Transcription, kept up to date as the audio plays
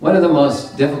One of the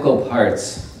most difficult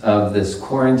parts of this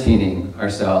quarantining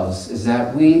ourselves is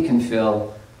that we can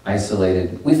feel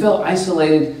isolated. We feel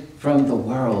isolated from the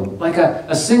world, like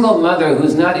a single mother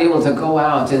who's not able to go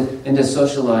out and to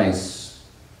socialize.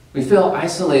 We feel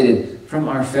isolated from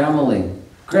our family.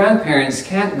 Grandparents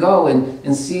can't go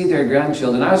and see their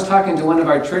grandchildren. I was talking to one of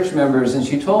our church members, and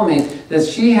she told me that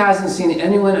she hasn't seen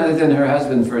anyone other than her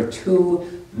husband for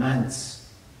 2 months.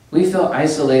 We feel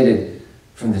isolated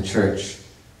from the church.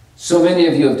 So many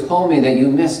of you have told me that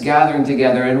you miss gathering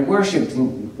together and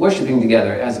worshiping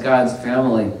together as God's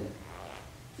family.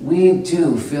 We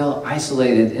do feel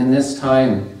isolated in this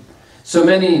time. So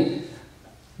many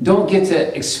don't get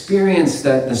to experience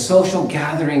the social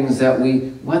gatherings that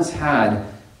we once had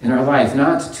in our life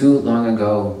not too long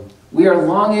ago. We are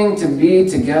longing to be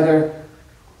together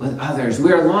with others.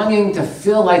 We are longing to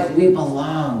feel like we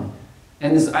belong.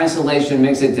 And this isolation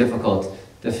makes it difficult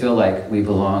to feel like we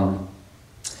belong.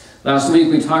 Last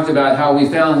week we talked about how we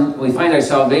find our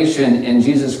salvation in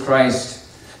Jesus Christ,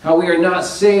 how we are not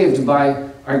saved by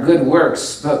our good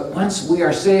works, but once we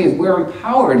are saved, we're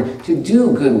empowered to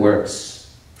do good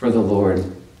works for the Lord.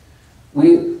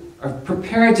 We are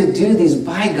prepared to do these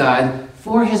by God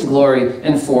for His glory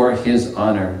and for His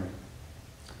honor.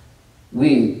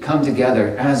 We come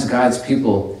together as God's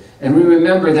people, and we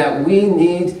remember that we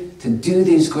need to do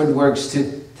these good works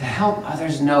to help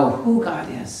others know who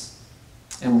God is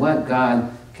and what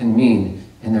God can mean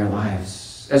in their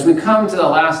lives. As we come to the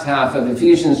last half of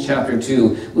Ephesians chapter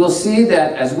 2, we'll see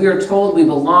that as we are told we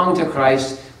belong to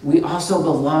Christ, we also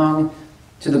belong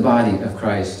to the body of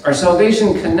Christ. Our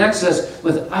salvation connects us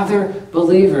with other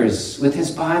believers, with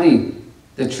His body,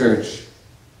 the church.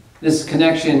 This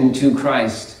connection to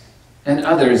Christ and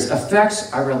others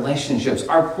affects our relationships,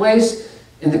 our place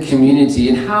in the community,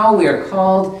 and how we are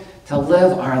called to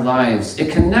live our lives.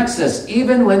 It connects us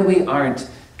even when we aren't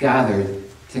gathered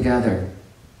together.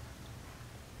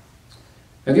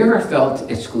 Have you ever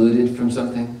felt excluded from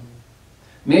something?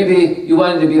 Maybe you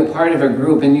wanted to be a part of a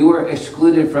group and you were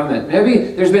excluded from it.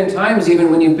 Maybe there's been times even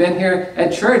when you've been here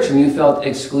at church and you felt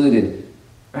excluded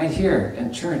right here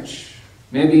at church.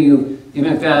 Maybe you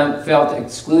even felt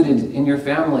excluded in your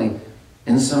family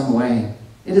in some way.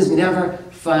 It is never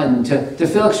fun to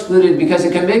feel excluded because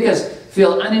it can make us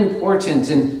feel unimportant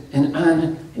and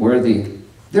unworthy.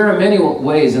 There are many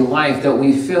ways in life that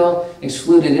we feel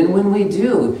excluded, and when we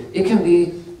do, it can be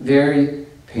very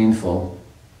painful.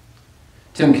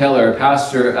 Tim Keller,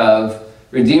 pastor of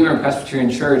Redeemer Presbyterian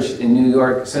Church in New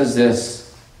York, says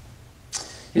this.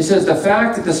 He says, "The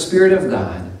fact that the Spirit of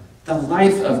God, the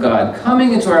life of God,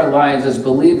 coming into our lives as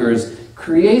believers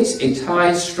creates a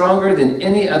tie stronger than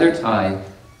any other tie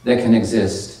that can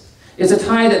exist. It's a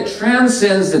tie that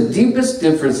transcends the deepest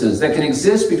differences that can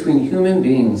exist between human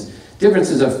beings,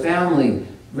 differences of family,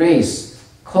 race,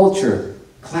 culture,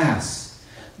 class.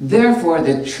 Therefore,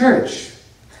 the church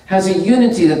has a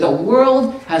unity that the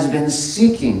world has been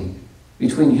seeking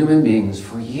between human beings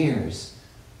for years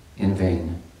in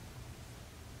vain."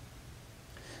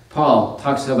 Paul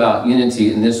talks about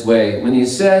unity in this way. When he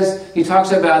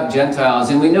talks about Gentiles,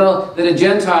 and we know that a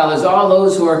Gentile is all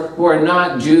those who are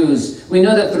not Jews. We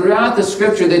know that throughout the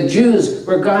Scripture, the Jews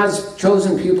were God's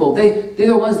chosen people. They're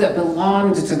the ones that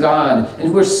belonged to God and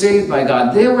who were saved by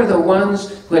God. They were the ones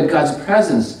who had God's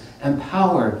presence and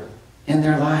power in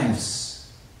their lives.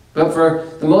 But for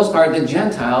the most part, the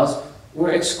Gentiles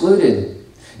were excluded.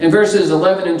 In verses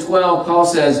 11 and 12, Paul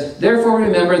says, "Therefore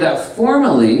remember that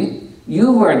formerly you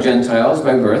who are Gentiles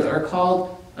by birth are called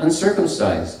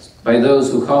uncircumcised by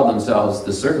those who call themselves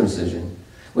the circumcision,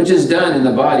 which is done in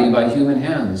the body by human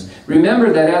hands.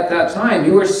 Remember that at that time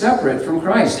you were separate from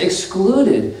Christ,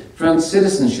 excluded from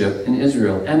citizenship in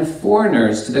Israel, and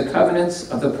foreigners to the covenants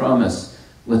of the promise,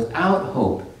 without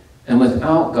hope and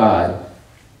without God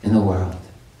in the world."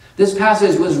 This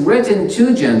passage was written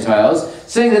to Gentiles,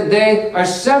 saying that they are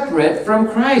separate from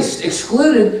Christ,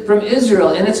 excluded from Israel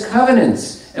and its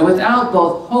covenants, and without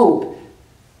both hope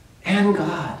and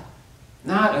God.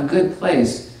 Not a good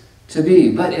place to be.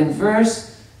 But in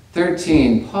verse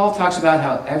 13, Paul talks about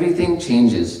how everything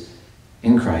changes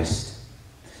in Christ.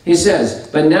 He says,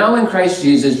 "But now in Christ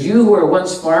Jesus, you who were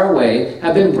once far away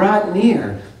have been brought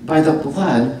near by the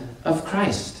blood of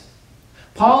Christ."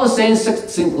 Paul is saying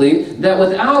succinctly that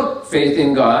without faith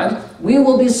in God, we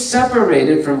will be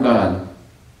separated from God.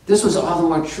 This was all the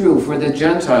more true for the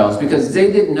Gentiles because they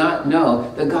did not know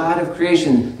the God of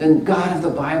creation, the God of the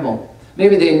Bible.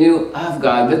 Maybe they knew of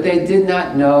God, but they did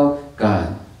not know God.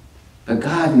 But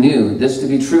God knew this to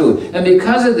be true. And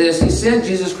because of this, He sent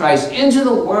Jesus Christ into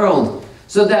the world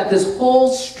so that this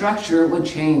whole structure would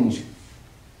change.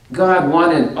 God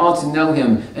wanted all to know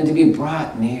him and to be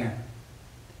brought near.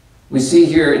 We see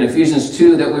here in Ephesians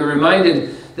 2 that we're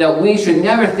reminded that we should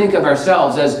never think of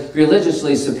ourselves as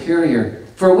religiously superior.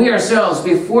 For we ourselves,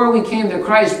 before we came to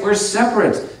Christ, were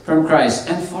separate from Christ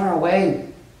and far away.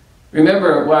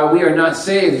 Remember, while we are not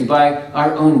saved by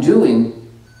our own doing,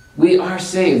 we are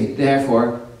saved,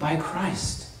 therefore, by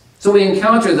Christ. So we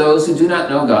encounter those who do not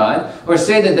know God, or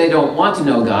say that they don't want to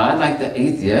know God, like the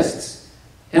atheists,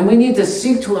 and we need to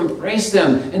seek to embrace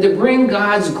them and to bring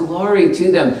God's glory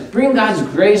to them, bring God's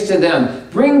grace to them,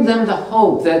 bring them the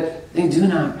hope that they do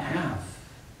not have.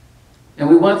 And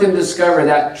we want them to discover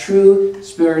that true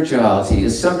spirituality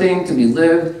is something to be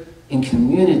lived in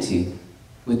community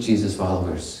with Jesus'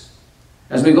 followers.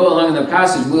 As we go along in the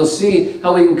passage, we'll see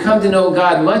how we can come to know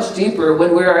God much deeper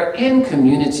when we are in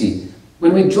community,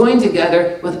 when we join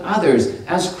together with others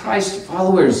as Christ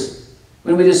followers,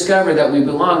 when we discover that we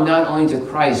belong not only to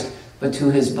Christ, but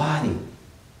to his body,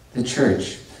 the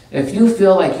church. If you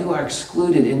feel like you are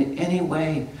excluded in any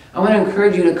way, I want to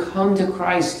encourage you to come to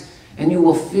Christ, and you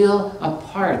will feel a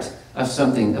part of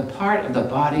something, a part of the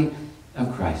body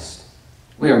of Christ.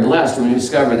 We are blessed when we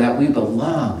discover that we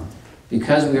belong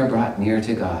because we are brought near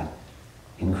to God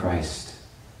in Christ.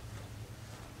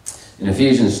 In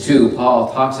Ephesians 2,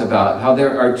 Paul talks about how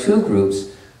there are two groups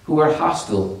who are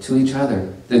hostile to each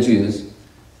other, the Jews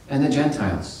and the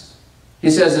Gentiles.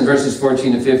 He says in verses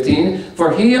 14 to 15,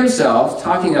 "For he himself,"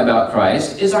 talking about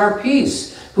Christ, "is our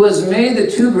peace, who has made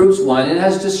the two groups one and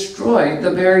has destroyed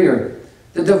the barrier,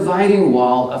 the dividing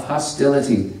wall of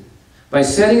hostility, by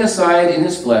setting aside in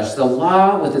his flesh the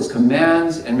law with its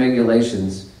commands and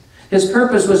regulations. His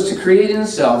purpose was to create in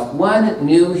himself one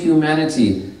new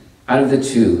humanity out of the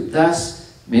two, thus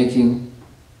making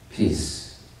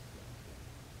peace."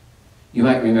 You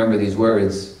might remember these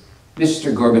words.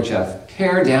 Mr. Gorbachev,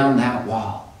 tear down that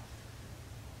wall.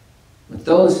 With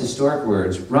those historic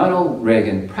words, Ronald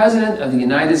Reagan, President of the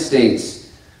United States,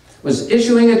 was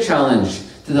issuing a challenge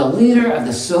to the leader of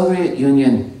the Soviet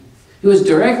Union. He was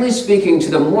directly speaking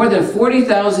to the more than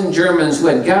 40,000 Germans who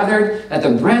had gathered at the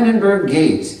Brandenburg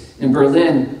Gate in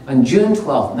Berlin on June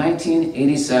 12,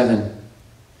 1987.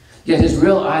 Yet his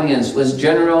real audience was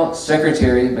General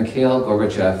Secretary Mikhail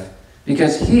Gorbachev,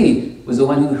 because he was the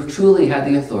one who truly had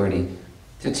the authority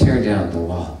to tear down the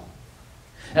wall.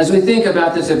 As we think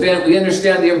about this event, we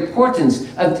understand the importance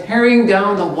of tearing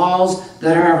down the walls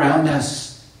that are around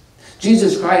us.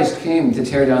 Jesus Christ came to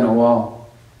tear down a wall.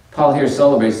 Paul here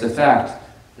celebrates the fact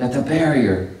that the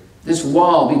barrier, this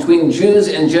wall between Jews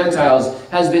and Gentiles,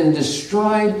 has been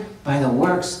destroyed by the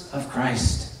works of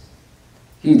Christ.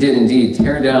 He did indeed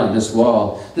tear down this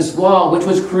wall which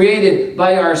was created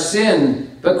by our sin.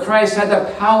 But Christ had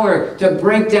the power to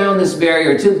break down this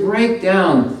barrier, to break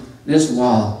down this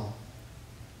wall.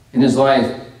 In his life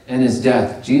and his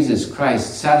death, Jesus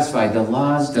Christ satisfied the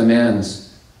law's demands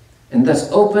and thus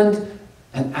opened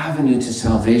an avenue to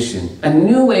salvation, a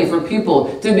new way for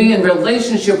people to be in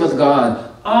relationship with God.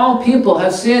 All people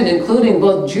have sinned, including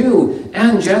both Jew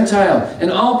and Gentile,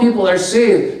 and all people are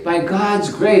saved by God's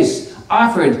grace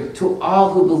offered to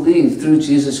all who believe through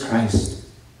Jesus Christ.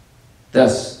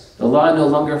 Thus, the law no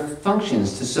longer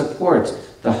functions to support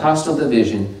the hostile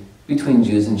division between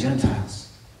Jews and Gentiles.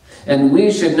 And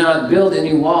we should not build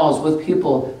any walls with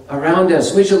people around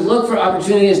us. We should look for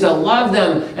opportunities to love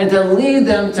them and to lead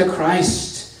them to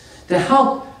Christ, to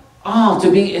help all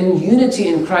to be in unity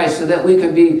in Christ so that we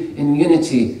can be in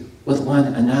unity with one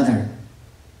another.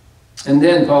 And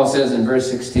then Paul says in verse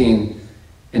 16,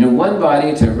 "And in one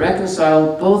body to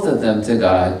reconcile both of them to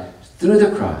God through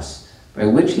the cross, by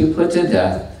which he put to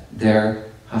death their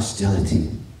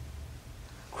hostility."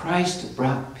 Christ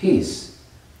brought peace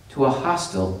to a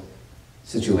hostile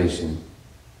situation.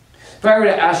 If I were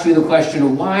to ask you the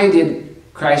question, why did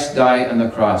Christ die on the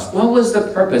cross? What was the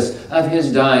purpose of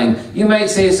his dying? You might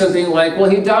say something like, well,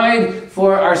 he died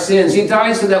for our sins. He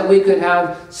died so that we could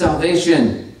have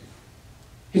salvation.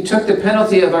 He took the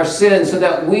penalty of our sins so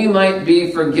that we might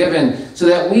be forgiven, so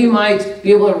that we might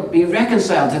be able to be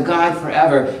reconciled to God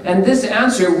forever. And this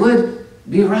answer would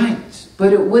be right,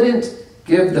 but it wouldn't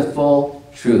give the full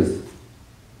truth,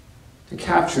 to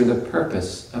capture the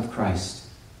purpose of Christ.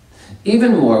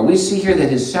 Even more, we see here that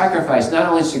his sacrifice not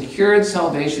only secured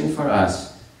salvation for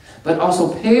us, but also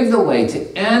paved the way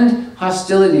to end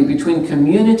hostility between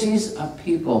communities of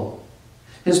people.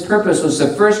 His purpose was to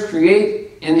first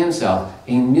create in himself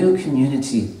a new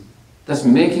community, thus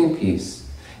making peace.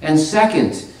 And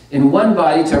second, in one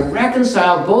body, to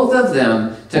reconcile both of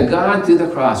them to God through the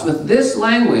cross. With this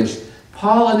language,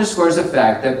 Paul underscores the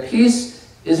fact that peace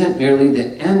isn't merely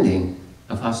the ending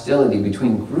of hostility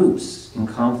between groups in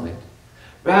conflict.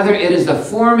 Rather, it is the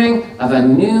forming of a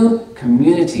new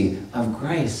community of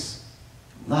grace,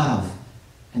 love,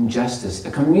 and justice.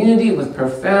 A community with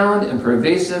profound and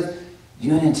pervasive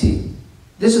unity.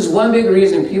 This is one big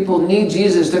reason people need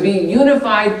Jesus, to be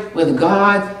unified with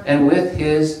God and with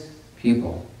his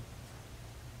people.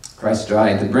 Christ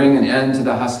died to bring an end to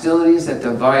the hostilities that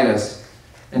divide us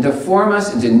and to form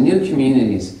us into new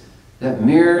communities that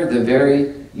mirror the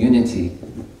very unity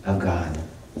of God.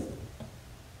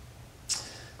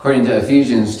 According to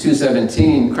Ephesians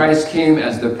 2:17, Christ came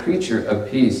as the preacher of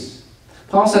peace.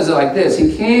 Paul says it like this: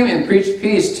 he came and preached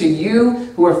peace to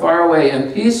you who are far away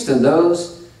and peace to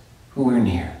those who were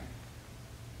near.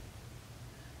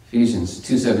 Ephesians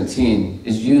 2:17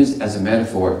 is used as a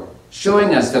metaphor,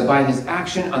 showing us that by his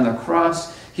action on the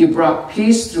cross, he brought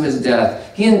peace through his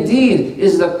death. He indeed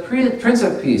is the Prince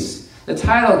of Peace, the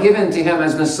title given to him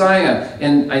as Messiah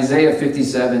in Isaiah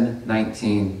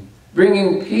 57:19,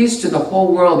 bringing peace to the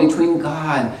whole world between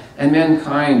God and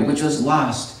mankind, which was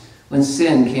lost when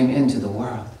sin came into the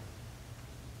world.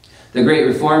 The great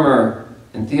reformer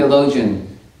and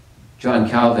theologian John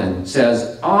Calvin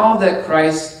says, all that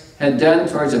Christ had done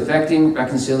towards effecting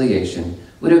reconciliation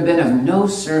would have been of no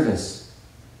service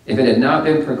if it had not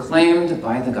been proclaimed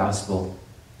by the gospel.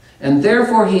 And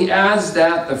therefore he adds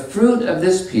that the fruit of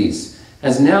this peace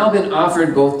has now been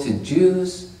offered both to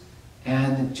Jews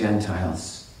and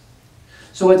Gentiles.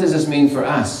 So what does this mean for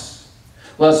us?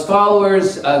 Well, as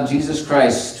followers of Jesus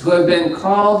Christ, who have been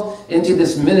called into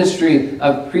this ministry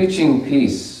of preaching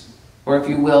peace, or if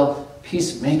you will,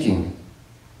 peacemaking,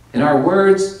 in our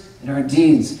words, in our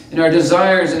deeds, in our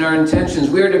desires, in our intentions,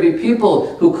 we are to be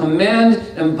people who command,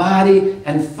 embody,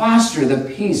 and foster the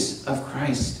peace of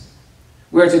Christ.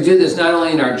 We are to do this not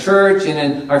only in our church and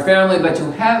in our family, but to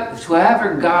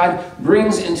whoever God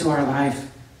brings into our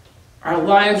life. Our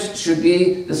lives should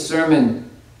be the sermon,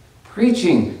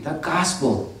 preaching the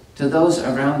gospel to those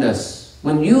around us.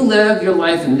 When you live your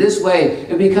life in this way,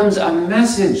 it becomes a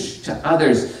message to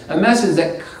others, a message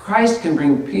that Christ can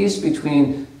bring peace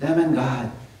between them and God,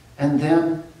 and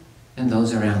them and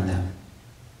those around them.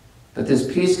 But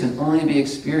this peace can only be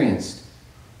experienced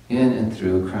in and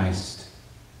through Christ.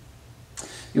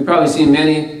 You've probably seen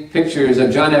many pictures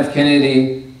of John F.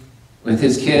 Kennedy with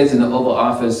his kids in the Oval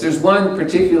Office. There's one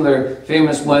particular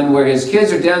famous one where his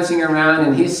kids are dancing around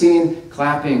and he's seen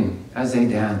clapping as they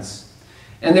dance.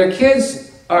 And their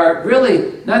kids are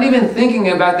really not even thinking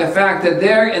about the fact that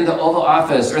they're in the Oval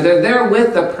Office or they're there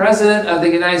with the President of the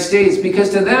United States, because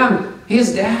to them,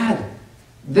 he's dad.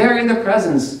 They're in the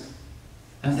presence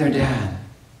of their dad.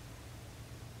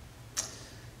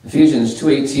 Ephesians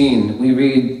 2:18, we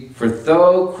read, For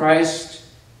through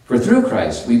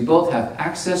Christ we both have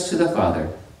access to the Father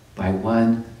by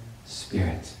one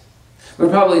Spirit. We'll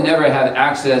probably never have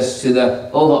access to the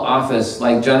Oval Office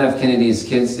like John F. Kennedy's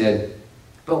kids did.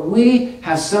 But we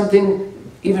have something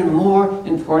even more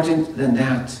important than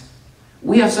that.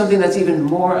 We have something that's even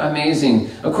more amazing.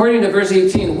 According to verse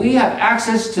 18, we have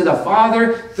access to the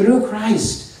Father through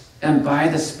Christ and by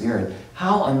the Spirit.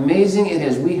 How amazing it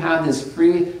is we have this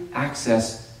free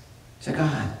access to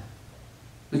God.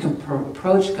 We can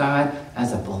approach God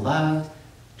as a beloved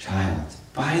child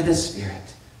by the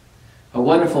Spirit. How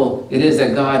wonderful it is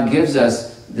that God gives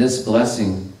us this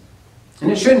blessing.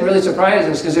 And it shouldn't really surprise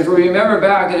us, because if we remember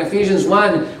back in Ephesians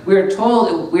 1, we are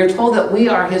told that we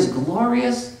are his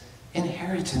glorious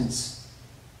inheritance.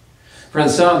 For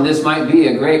some, this might be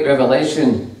a great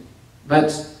revelation, but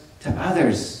to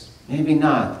others, maybe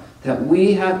not, that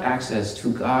we have access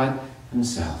to God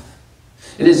himself.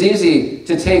 It is easy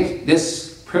to take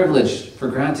this privilege for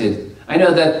granted. I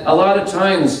know that a lot of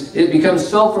times it becomes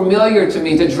so familiar to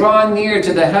me to draw near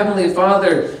to the Heavenly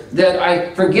Father that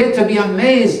I forget to be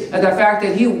amazed at the fact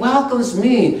that he welcomes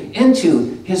me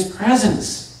into his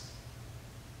presence.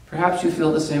 Perhaps you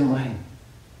feel the same way.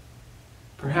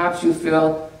 Perhaps you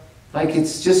feel like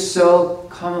it's just so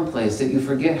commonplace that you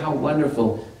forget how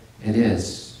wonderful it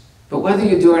is. But whether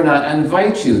you do or not, I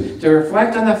invite you to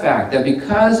reflect on the fact that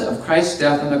because of Christ's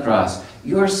death on the cross,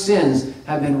 your sins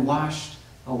have been washed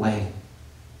away.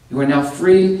 You are now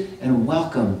free and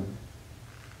welcome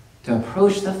to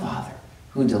approach the Father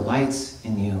who delights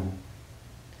in you.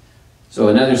 So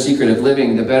another secret of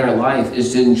living the better life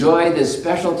is to enjoy this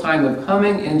special time of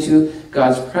coming into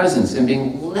God's presence and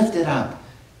being lifted up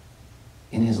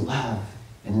in his love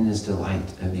and in his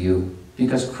delight of you.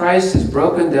 Because Christ has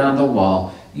broken down the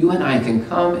wall, you and I can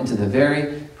come into the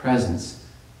very presence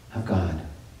of God.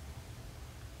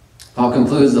 Paul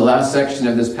concludes the last section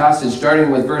of this passage,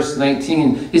 starting with verse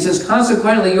 19. He says,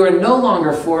 "Consequently, you are no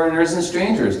longer foreigners and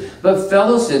strangers, but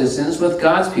fellow citizens with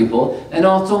God's people and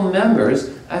also members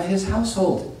of his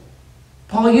household."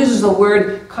 Paul uses the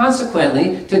word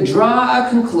 "consequently" to draw a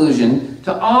conclusion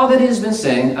to all that he has been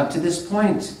saying up to this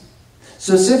point.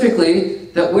 Specifically,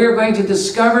 that we're going to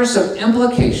discover some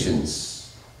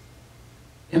implications.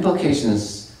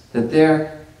 Implications that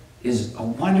there is a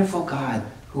wonderful God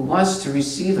who wants to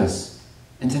receive us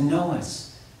and to know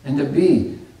us and to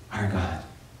be our God.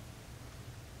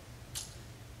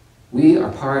 We are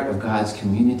part of God's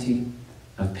community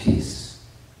of peace.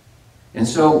 And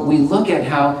so we look at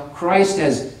how Christ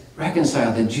has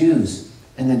reconciled the Jews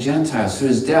and the Gentiles through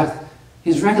his death.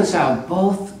 He's reconciled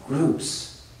both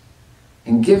groups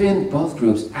and given both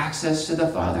groups access to the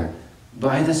Father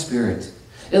by the Spirit.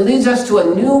 It leads us to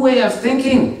a new way of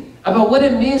thinking about what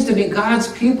it means to be God's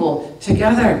people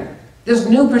together. This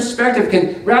new perspective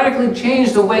can radically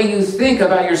change the way you think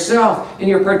about yourself and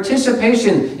your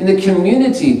participation in the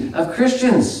community of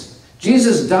Christians.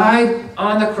 Jesus died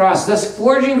on the cross, thus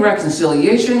forging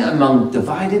reconciliation among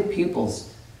divided peoples.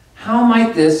 How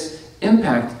might this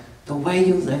impact the way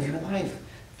you live your life?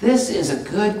 This is a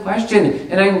good question,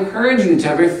 and I encourage you to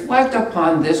reflect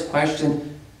upon this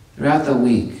question throughout the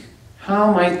week.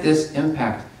 How might this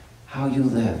impact how you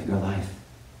live your life?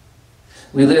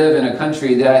 We live in a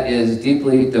country that is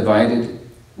deeply divided.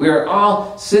 We are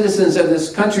all citizens of this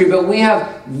country, but we have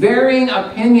varying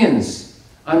opinions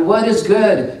on what is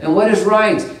good and what is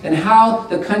right and how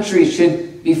the country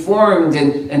should be formed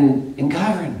and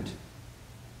governed.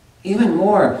 Even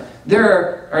more,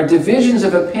 there are divisions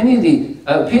of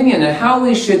opinion on how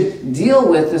we should deal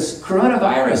with this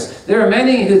coronavirus. There are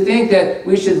many who think that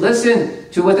we should listen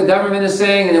to what the government is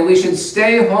saying and that we should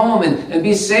stay home and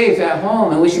be safe at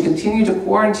home and we should continue to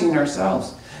quarantine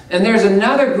ourselves. And there's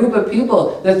another group of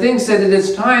people that thinks that it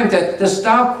is time to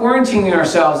stop quarantining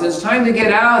ourselves. It's time to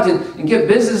get out and get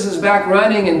businesses back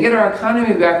running and get our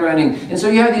economy back running. And so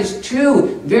you have these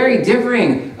two very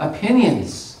differing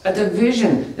opinions, a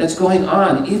division that's going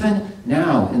on even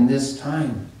now in this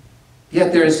time.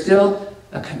 Yet there is still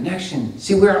a connection.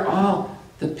 See, we're all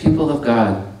the people of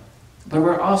God, but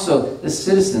we're also the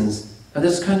citizens of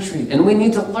this country. And we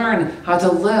need to learn how to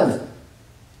live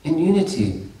in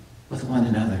unity with one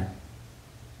another.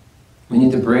 We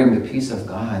need to bring the peace of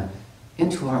God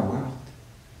into our world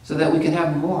so that we can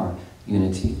have more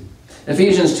unity.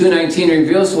 Ephesians 2:19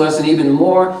 reveals to us an even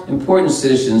more important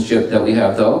citizenship that we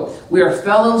have, though. We are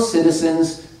fellow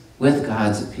citizens with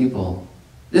God's people.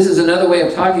 This is another way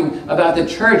of talking about the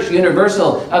church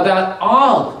universal, about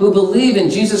all who believe in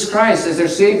Jesus Christ as their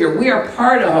Savior. We are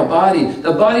part of a body,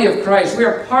 the body of Christ. We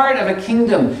are part of a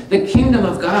kingdom, the kingdom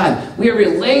of God. We are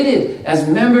related as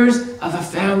members of a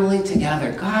family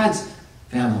together, God's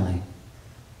family.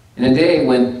 In a day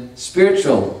when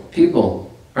spiritual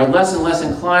people are less and less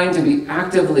inclined to be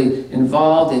actively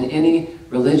involved in any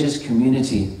religious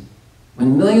community,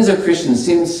 when millions of Christians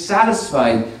seem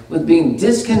satisfied with being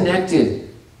disconnected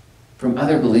from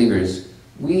other believers,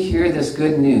 we hear this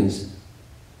good news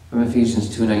from Ephesians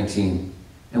 2:19,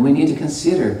 and we need to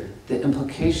consider the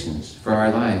implications for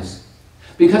our lives.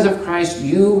 Because of Christ,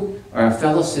 you are a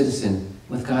fellow citizen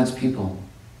with God's people.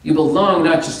 You belong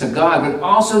not just to God, but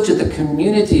also to the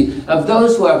community of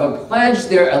those who have pledged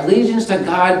their allegiance to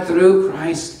God through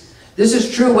Christ. This is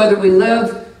true whether we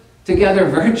live together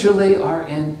virtually or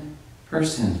in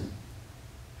person.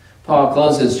 Paul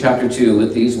closes chapter 2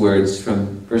 with these words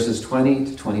from verses 20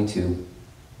 to 22.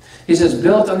 He says,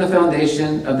 "Built on the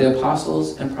foundation of the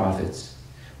apostles and prophets,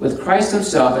 with Christ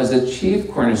himself as the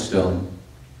chief cornerstone,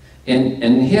 in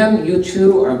him you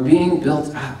two are being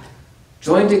built up,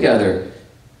 joined together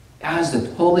as the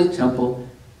holy temple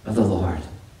of the Lord.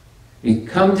 We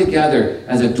come together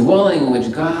as a dwelling in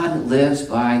which God lives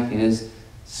by his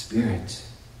Spirit."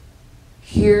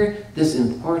 Hear this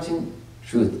important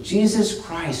truth. Jesus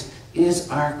Christ is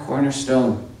our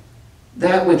cornerstone,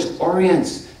 that which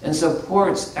orients and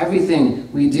supports everything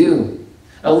we do.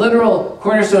 A literal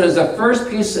cornerstone is the first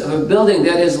piece of a building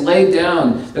that is laid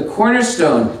down. The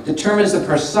cornerstone determines the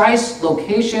precise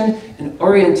location and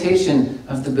orientation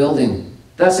of the building.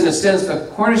 Thus, in a sense, the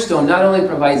cornerstone not only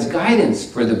provides guidance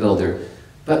for the builder,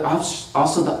 but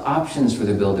also the options for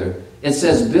the builder. It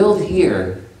says, build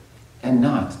here and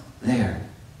not there.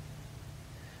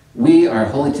 We are a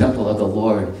holy temple of the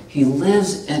Lord. He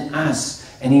lives in us,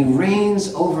 and he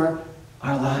reigns over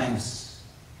our lives.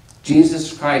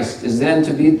 Jesus Christ is then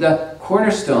to be the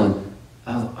cornerstone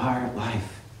of our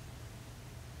life,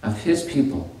 of his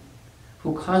people,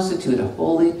 who constitute a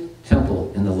holy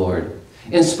temple in the Lord.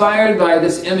 Inspired by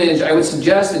this image, I would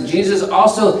suggest that Jesus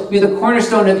also be the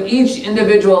cornerstone of each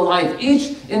individual life,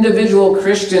 each individual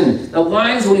Christian, the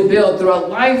lives we build through a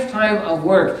lifetime of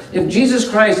work. If Jesus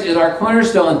Christ is our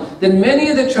cornerstone, then many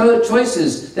of the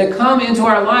choices that come into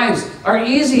our lives are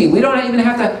easy. We don't even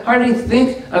have to hardly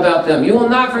think about them. You will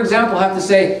not, for example, have to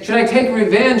say, should I take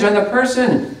revenge on the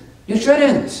person? You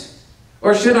shouldn't.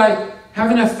 Or should I have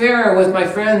an affair with my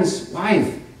friend's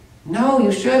wife? No,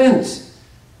 you shouldn't.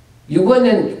 You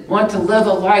wouldn't want to live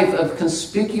a life of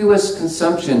conspicuous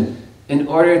consumption in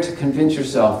order to convince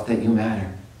yourself that you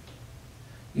matter.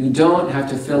 You don't have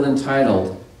to feel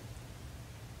entitled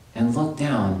and look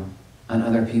down on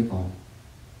other people.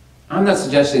 I'm not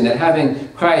suggesting that having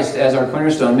Christ as our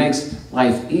cornerstone makes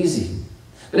life easy.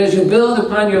 But as you build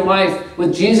upon your life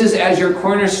with Jesus as your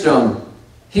cornerstone,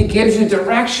 He gives you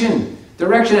direction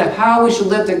of how we should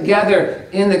live together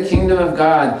in the kingdom of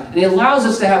God. And He allows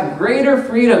us to have greater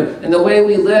freedom in the way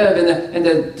we live and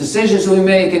the decisions we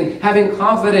make, and having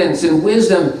confidence and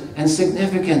wisdom and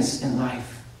significance in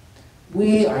life.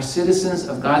 We are citizens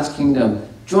of God's kingdom,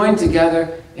 joined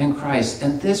together in Christ.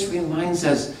 And this reminds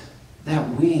us that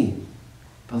we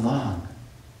belong.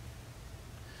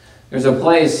 There's a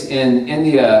place in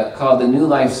India called the New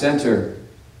Life Center.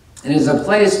 It is a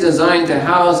place designed to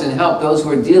house and help those who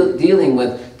are dealing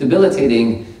with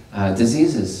debilitating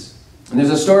diseases. And there's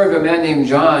a story of a man named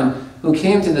John who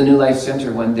came to the New Life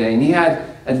Center one day, and he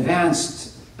had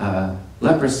advanced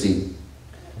leprosy.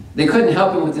 They couldn't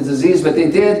help him with the disease, but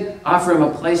they did offer him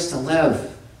a place to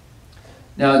live.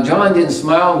 Now, John didn't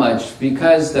smile much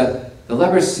because the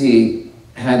leprosy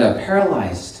had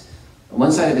paralyzed one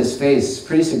side of his face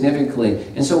pretty significantly.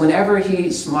 And so whenever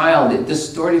he smiled, it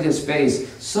distorted his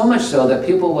face, so much so that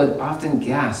people would often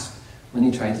gasp when he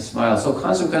tried to smile. So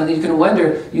consequently, you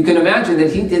can imagine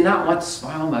that he did not want to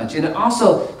smile much. And it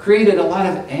also created a lot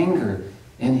of anger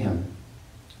in him.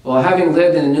 Well, having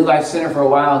lived in the New Life Center for a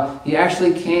while, he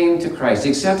actually came to Christ.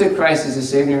 He accepted Christ as his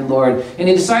Savior and Lord. And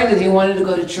he decided he wanted to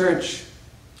go to church.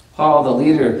 Paul, the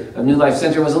leader of New Life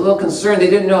Center, was a little concerned. They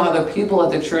didn't know how the people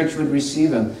at the church would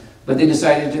receive him. But they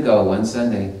decided to go one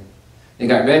Sunday. They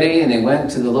got ready and they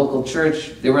went to the local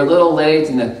church. They were a little late,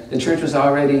 and the church was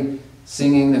already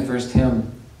singing the first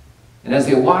hymn. And as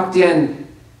they walked in,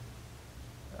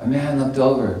 a man looked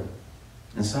over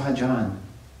and saw John.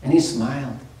 And he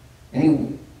smiled. And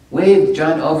he waved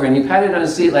John over and he patted on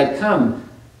his seat like, come,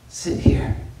 sit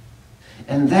here.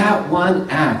 And that one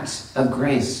act of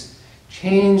grace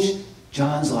changed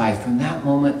John's life from that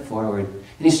moment forward.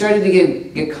 And he started to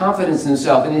get confidence in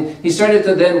himself. And he started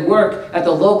to then work at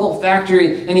the local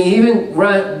factory. And he even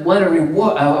won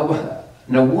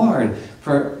an award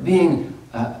for being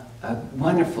a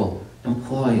wonderful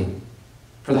employee,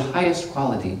 for the highest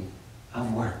quality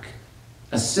of work.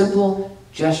 A simple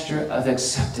gesture of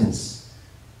acceptance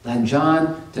led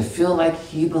John to feel like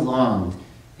he belonged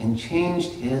and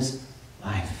changed his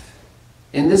life.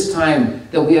 In this time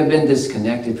that we have been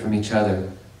disconnected from each other,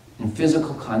 in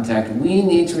physical contact, we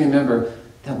need to remember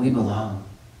that we belong.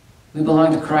 We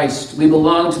belong to Christ. We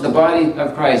belong to the body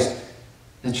of Christ,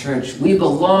 the church. We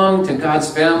belong to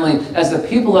God's family as the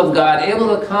people of God,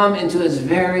 able to come into His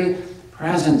very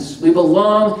presence. We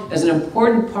belong as an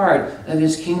important part of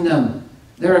His kingdom.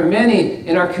 There are many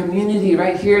in our community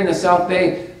right here in the South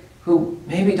Bay who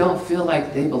maybe don't feel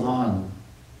like they belong.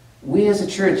 We as a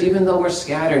church, even though we're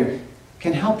scattered,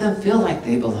 can help them feel like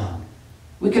they belong.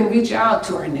 We can reach out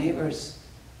to our neighbors,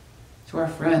 to our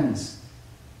friends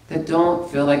that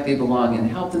don't feel like they belong, and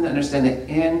help them to understand that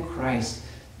in Christ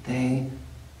they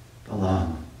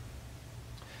belong.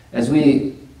 As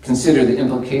we consider the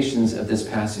implications of this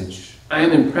passage, I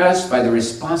am impressed by the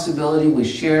responsibility we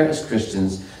share as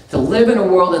Christians to live in a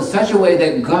world in such a way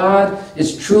that God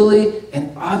is truly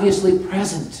and obviously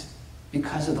present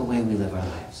because of the way we live our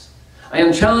lives. I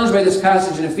am challenged by this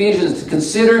passage in Ephesians to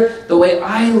consider the way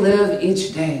I live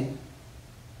each day.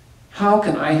 How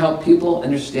can I help people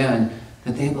understand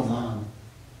that they belong,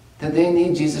 that they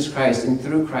need Jesus Christ, and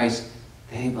through Christ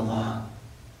they belong?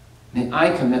 May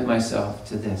I commit myself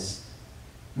to this.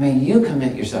 May you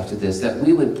commit yourself to this, that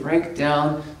we would break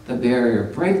down the barrier,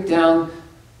 break down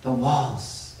the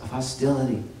walls of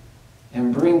hostility,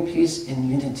 and bring peace and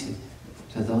unity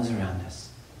to those around us.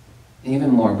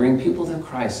 Even more, bring people to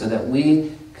Christ so that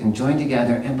we can join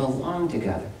together and belong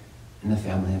together in the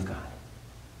family of God.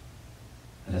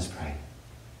 Let us pray.